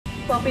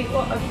Bobby,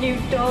 what have you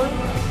done?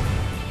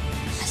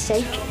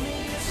 Mistake.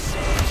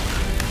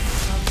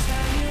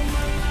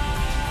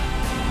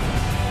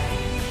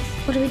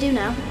 What do we do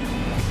now?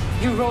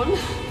 You run.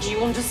 Do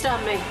you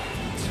understand me?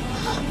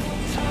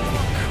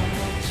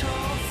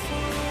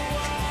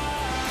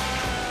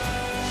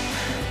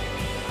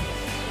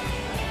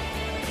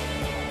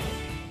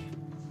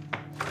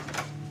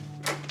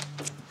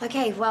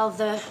 OK, well,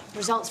 the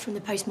results from the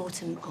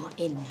post-mortem are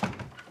in.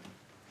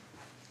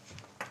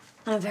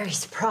 I'm very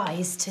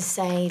surprised to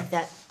say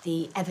that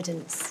the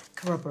evidence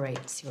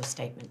corroborates your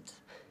statement.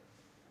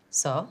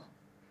 So?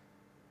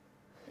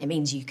 It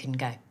means you can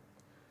go.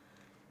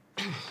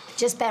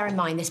 Just bear in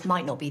mind, this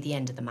might not be the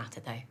end of the matter,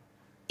 though.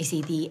 You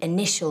see, the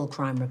initial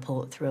crime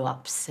report threw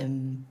up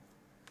some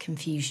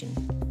confusion.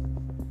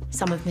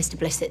 Some of Mr.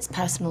 Blissett's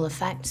personal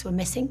effects were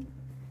missing.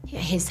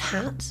 His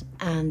hat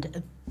and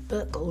a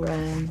book or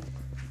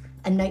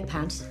a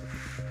notepad.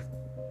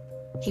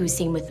 He was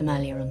seen with them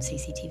earlier on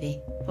CCTV.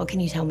 What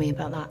can you tell me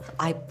about that?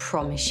 I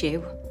promise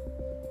you,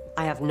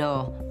 I have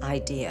no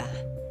idea.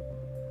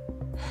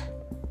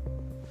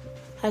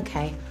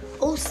 OK.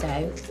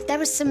 Also, there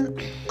was some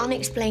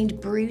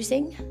unexplained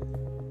bruising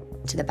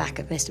to the back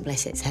of Mr.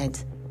 Blissett's head.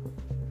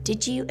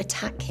 Did you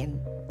attack him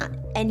at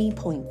any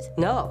point?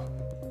 No.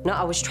 No,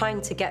 I was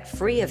trying to get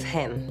free of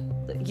him.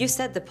 You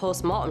said the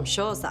post-mortem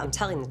shows that I'm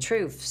telling the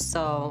truth,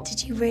 so...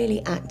 Did you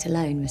really act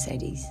alone,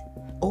 Mercedes?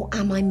 Or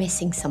am I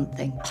missing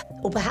something?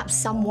 Or perhaps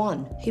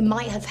someone who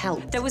might have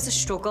helped? There was a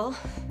struggle.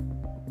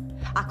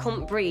 I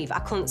couldn't breathe. I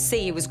couldn't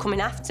see. He was coming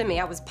after me.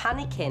 I was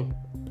panicking.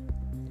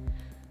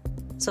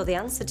 So the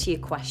answer to your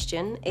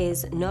question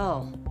is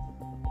no.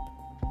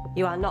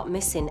 You are not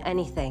missing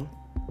anything.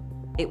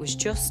 It was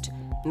just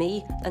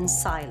me and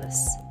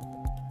Silas.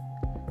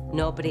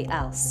 Nobody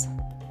else.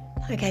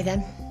 OK,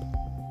 then.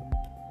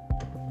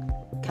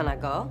 Can I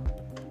go?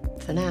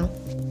 For now.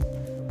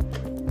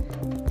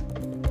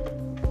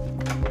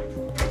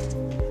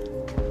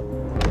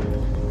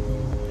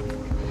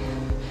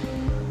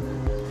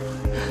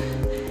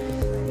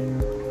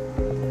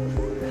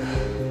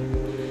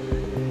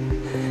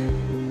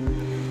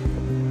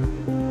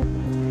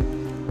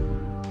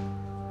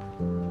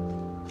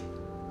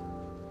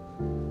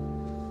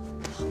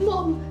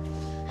 Mum!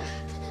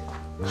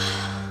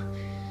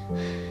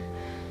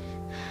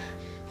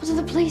 What did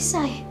the police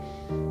say?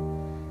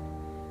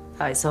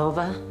 It's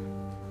over.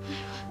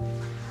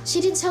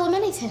 She didn't tell him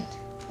anything?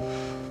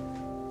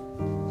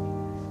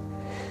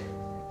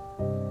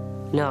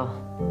 No.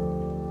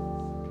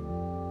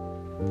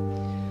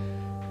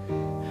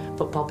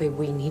 But, Bobby,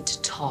 we need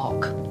to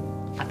talk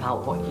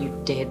about what you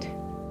did.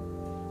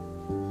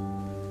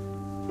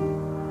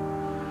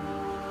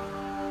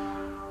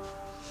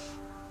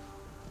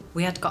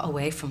 We had got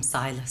away from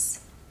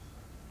Silas.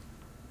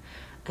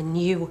 And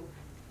you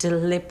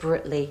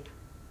deliberately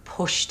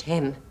pushed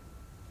him,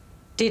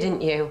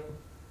 didn't you?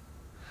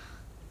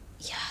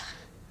 Yeah.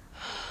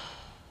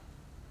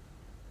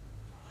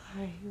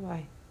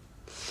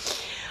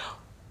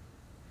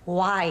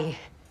 Why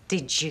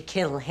did you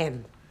kill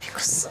him?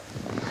 Because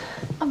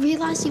I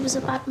realised he was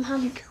a bad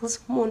man. You killed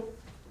someone.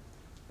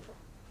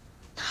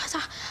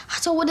 I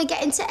don't want to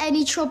get into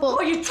any trouble.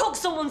 Oh, you took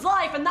someone's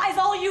life and that is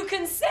all you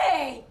can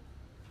say?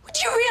 Do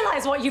you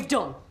realise what you've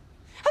done?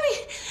 I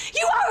mean,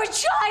 you are a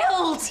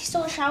child! Please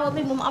don't shout at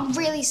me, Mum. I'm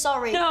really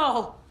sorry.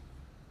 No.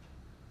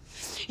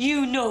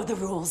 You know the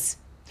rules.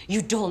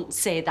 You don't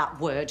say that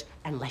word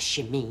unless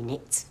you mean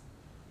it.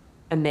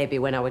 And maybe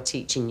when I were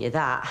teaching you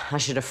that, I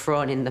should have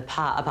thrown in the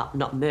part about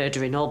not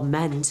murdering old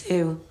men,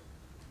 too.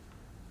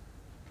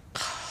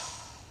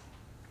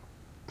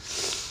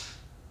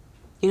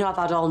 You know, I've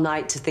had all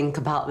night to think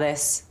about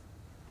this.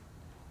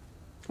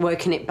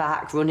 Working it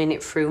back, running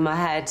it through my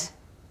head.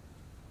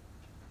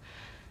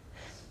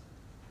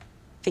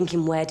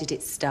 Thinking, where did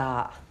it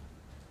start?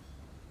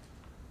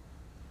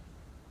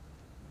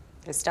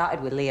 It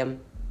started with Liam,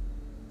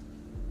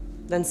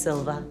 then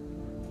Silver.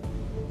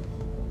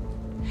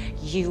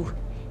 You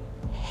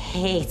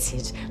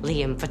hated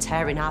Liam for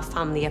tearing our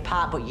family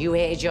apart, but you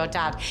hated your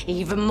dad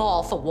even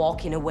more for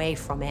walking away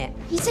from it.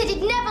 He said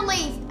he'd never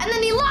leave, and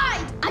then he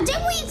lied. I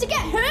didn't want you to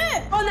get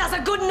hurt. Oh, and that's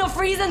a good enough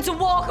reason to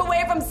walk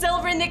away from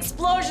Silver in the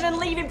explosion and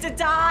leave him to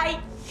die.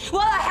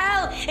 What the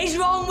hell is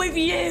wrong with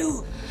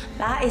you?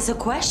 That is a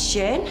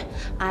question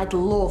I'd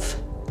love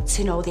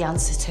to know the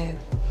answer to.